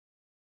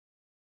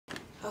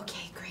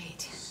Okay,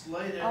 great.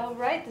 All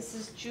right, this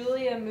is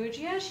Julia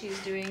Muggia. She's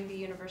doing the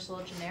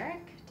universal generic.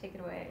 Take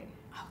it away.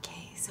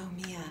 Okay, so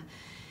Mia,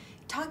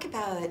 talk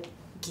about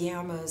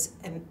Guillermo's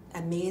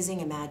amazing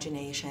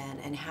imagination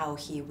and how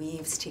he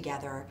weaves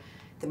together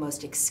the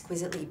most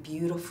exquisitely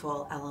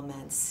beautiful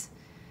elements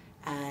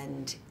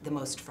and the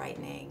most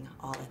frightening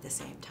all at the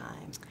same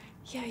time.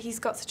 Yeah, he's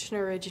got such an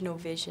original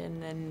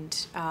vision,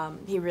 and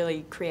he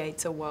really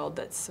creates a world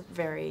that's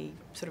very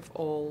sort of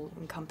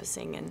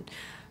all-encompassing.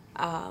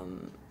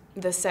 And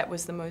the set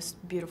was the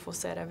most beautiful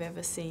set I've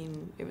ever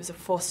seen. It was a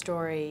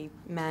 4-story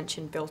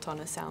mansion built on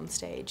a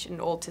soundstage, and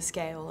all to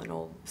scale, and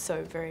all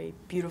so very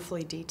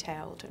beautifully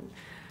detailed.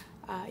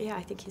 And yeah,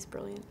 I think he's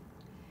brilliant.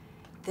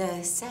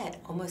 The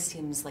set almost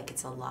seems like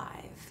it's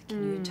alive.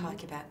 Can you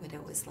talk about what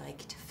it was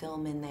like to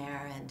film in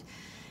there and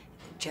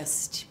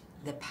just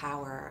the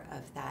power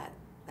of that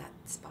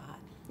spot?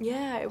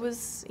 Yeah, it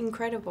was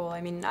incredible.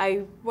 I mean,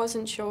 I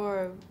wasn't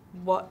sure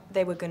what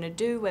they were going to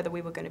do, whether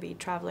we were going to be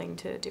traveling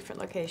to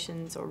different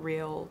locations or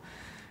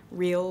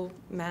real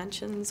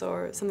mansions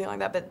or something like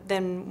that. But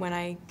then when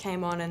I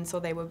came on and saw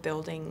they were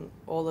building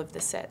all of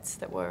the sets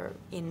that were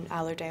in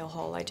Allerdale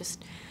Hall, I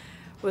just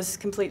was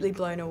completely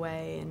blown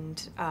away.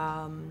 And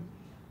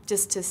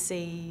just to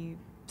see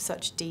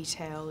such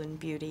detail and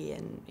beauty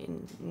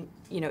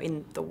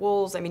in the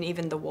walls. I mean,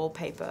 even the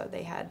wallpaper,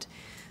 they had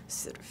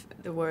sort of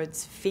the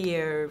words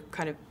fear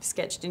kind of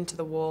sketched into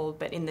the wall,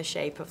 but in the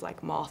shape of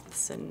like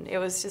moths, and it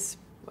was just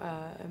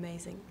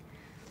amazing.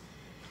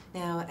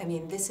 Now, I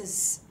mean, this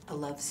is a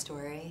love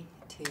story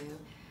too.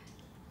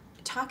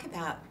 Talk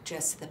about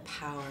just the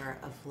power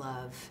of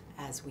love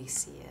as we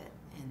see it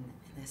in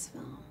this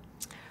film.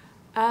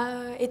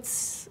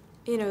 It's,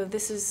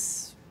 this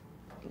is,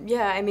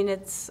 yeah, I mean,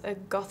 it's a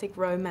gothic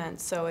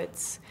romance, so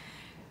it's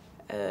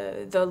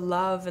the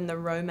love and the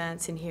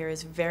romance in here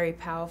is very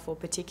powerful,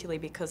 particularly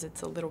because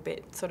it's a little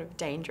bit sort of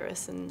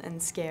dangerous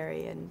and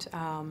scary. And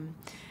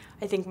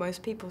I think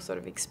most people sort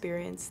of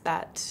experience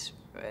that,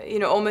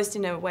 almost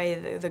in a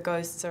way the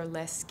ghosts are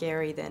less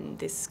scary than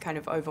this kind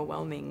of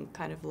overwhelming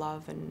kind of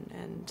love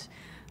and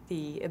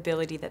the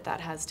ability that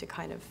has to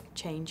kind of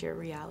change your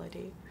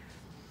reality.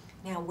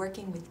 Now,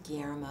 working with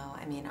Guillermo,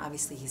 I mean,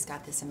 obviously he's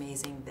got this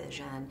amazing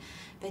vision,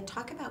 but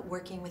talk about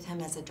working with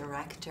him as a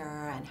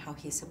director and how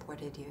he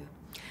supported you.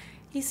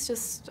 He's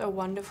just a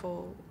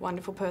wonderful,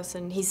 wonderful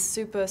person. He's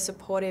super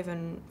supportive,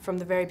 and from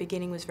the very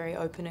beginning was very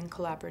open and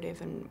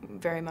collaborative, and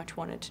very much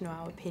wanted to know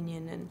our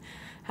opinion and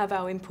have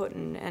our input,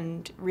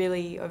 and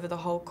really over the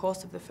whole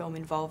course of the film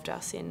involved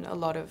us in a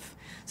lot of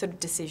sort of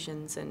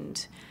decisions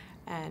and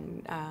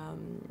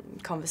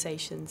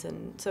conversations,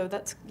 and so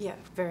that's, yeah,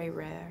 very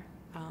rare.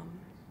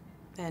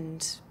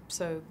 And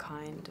so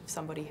kind of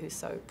somebody who's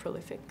so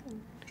prolific.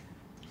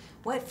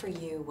 What for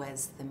you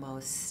was the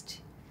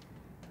most,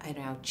 I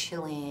don't know,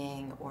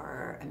 chilling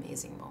or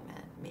amazing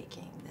moment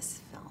making this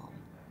film?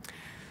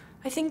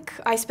 I think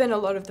I spent a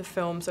lot of the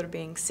film sort of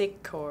being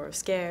sick or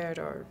scared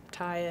or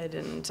tired,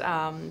 and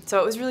so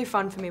it was really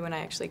fun for me when I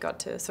actually got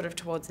to sort of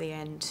towards the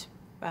end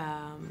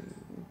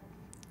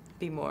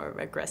be more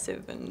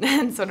aggressive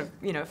and sort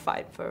of,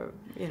 fight for,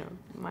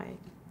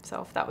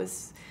 myself. That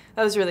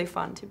was really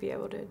fun to be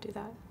able to do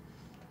that.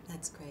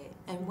 That's great.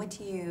 And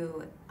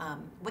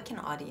what can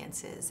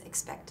audiences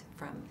expect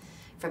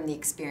from the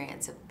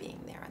experience of being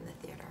there in the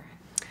theater?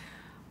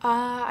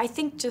 I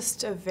think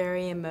just a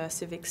very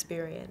immersive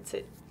experience.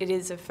 It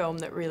is a film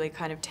that really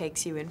kind of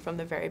takes you in from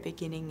the very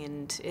beginning,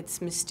 and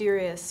it's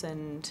mysterious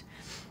and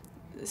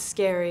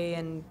scary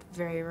and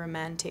very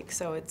romantic,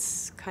 so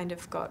it's kind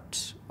of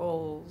got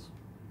all,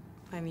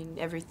 I mean,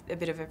 a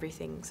bit of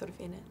everything sort of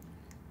in it.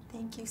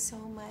 Thank you so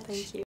much.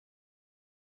 Thank you.